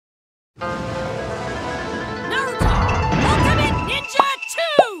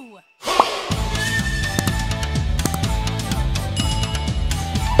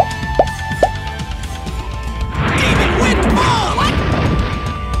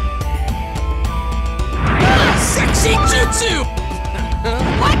Taijutsu!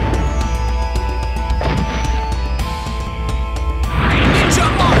 What? Ninja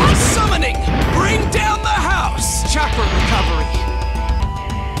art summoning! Bring down the house! Chakra recovery!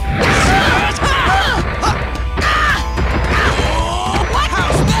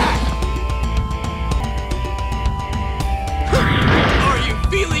 How's that? Are you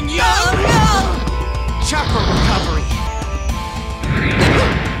feeling young? Oh, no! Chakra recovery!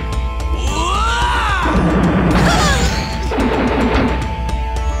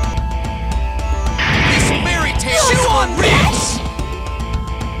 This fairy tale is on Rex!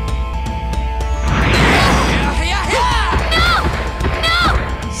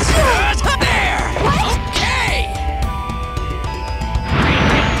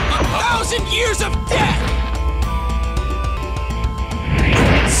 Years of death!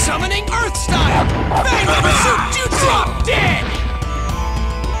 Summoning Earth style! Bang pursuit jutsu! Dead!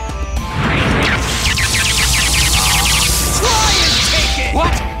 Try and take it!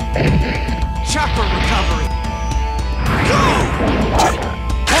 What? Chakra recovery! Go!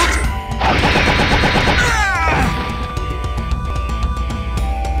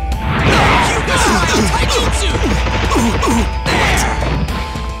 Hyuga style taijutsu! There!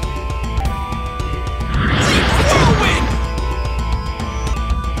 Whirlwind!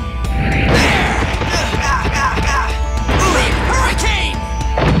 Leap Hurricane!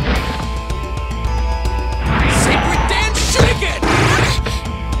 Sacred Dance Shuriken!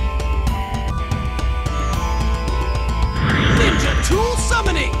 Ninja Tool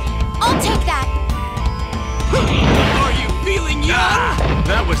Summoning! I'll take that! Are you feeling young?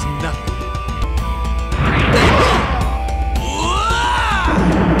 That was nothing.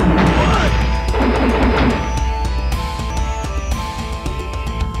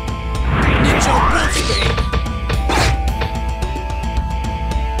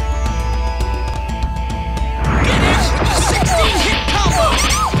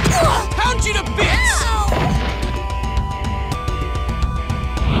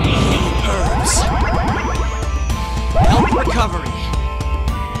 Recovery.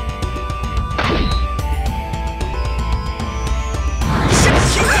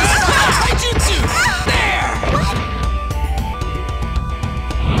 Taijutsu! There! What?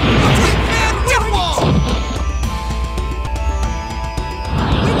 Man whip wall!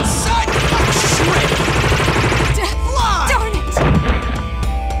 Inside shred! Fly! Darn it!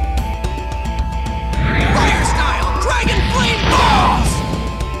 Fire style! Dragon flame balls!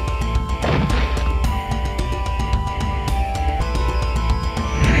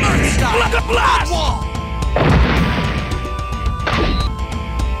 Blood wall!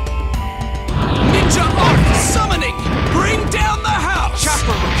 Ninja art summoning! Bring down the house!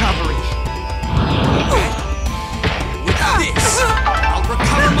 Chakra recovery! With this, I'll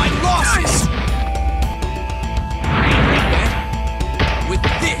recover my losses! With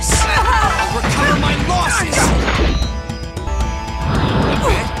this, I'll recover my losses!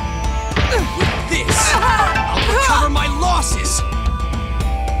 With this, I'll recover my losses!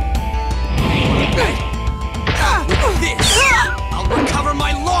 With this, I'll recover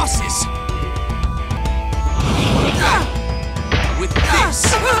my losses! With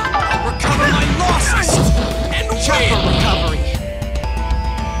this, I'll recover my losses! And Chakra recovery!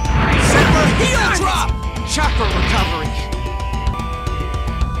 Super heel drop! Chakra recovery!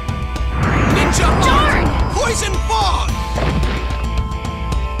 Ninja art! Poison fog!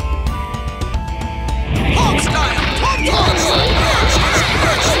 Hog style! Tom-Tom!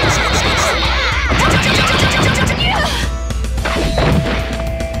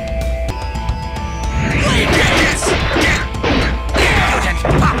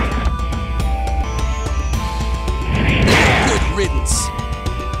 Good riddance.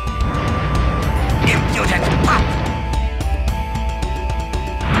 Impudent pop.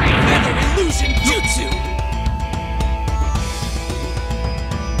 Feather illusion jutsu.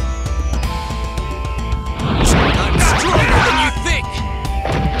 I'm stronger than you think.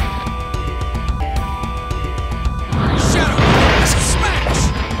 Shadow smash.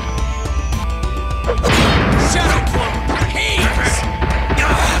 Shadow clone haze.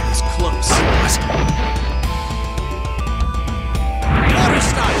 That was close. Water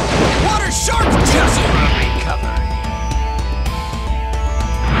style. Water shark jutsu. Recovery.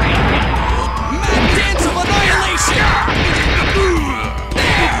 Mad dance of annihilation.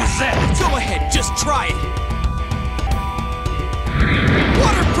 There. Go ahead, just try it.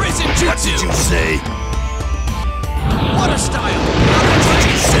 Water prison jutsu. What did you say? Water style. Water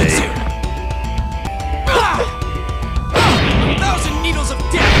prison jutsu. 1,000 needles of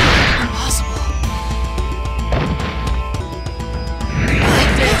death. Impossible.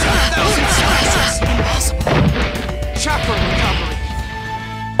 Dance of 1,000 slices. Impossible. Chakra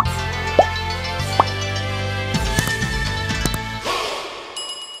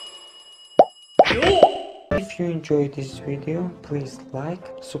If you enjoyed this video, please like,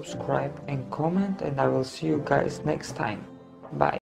 subscribe and comment, and I will see you guys next time. Bye.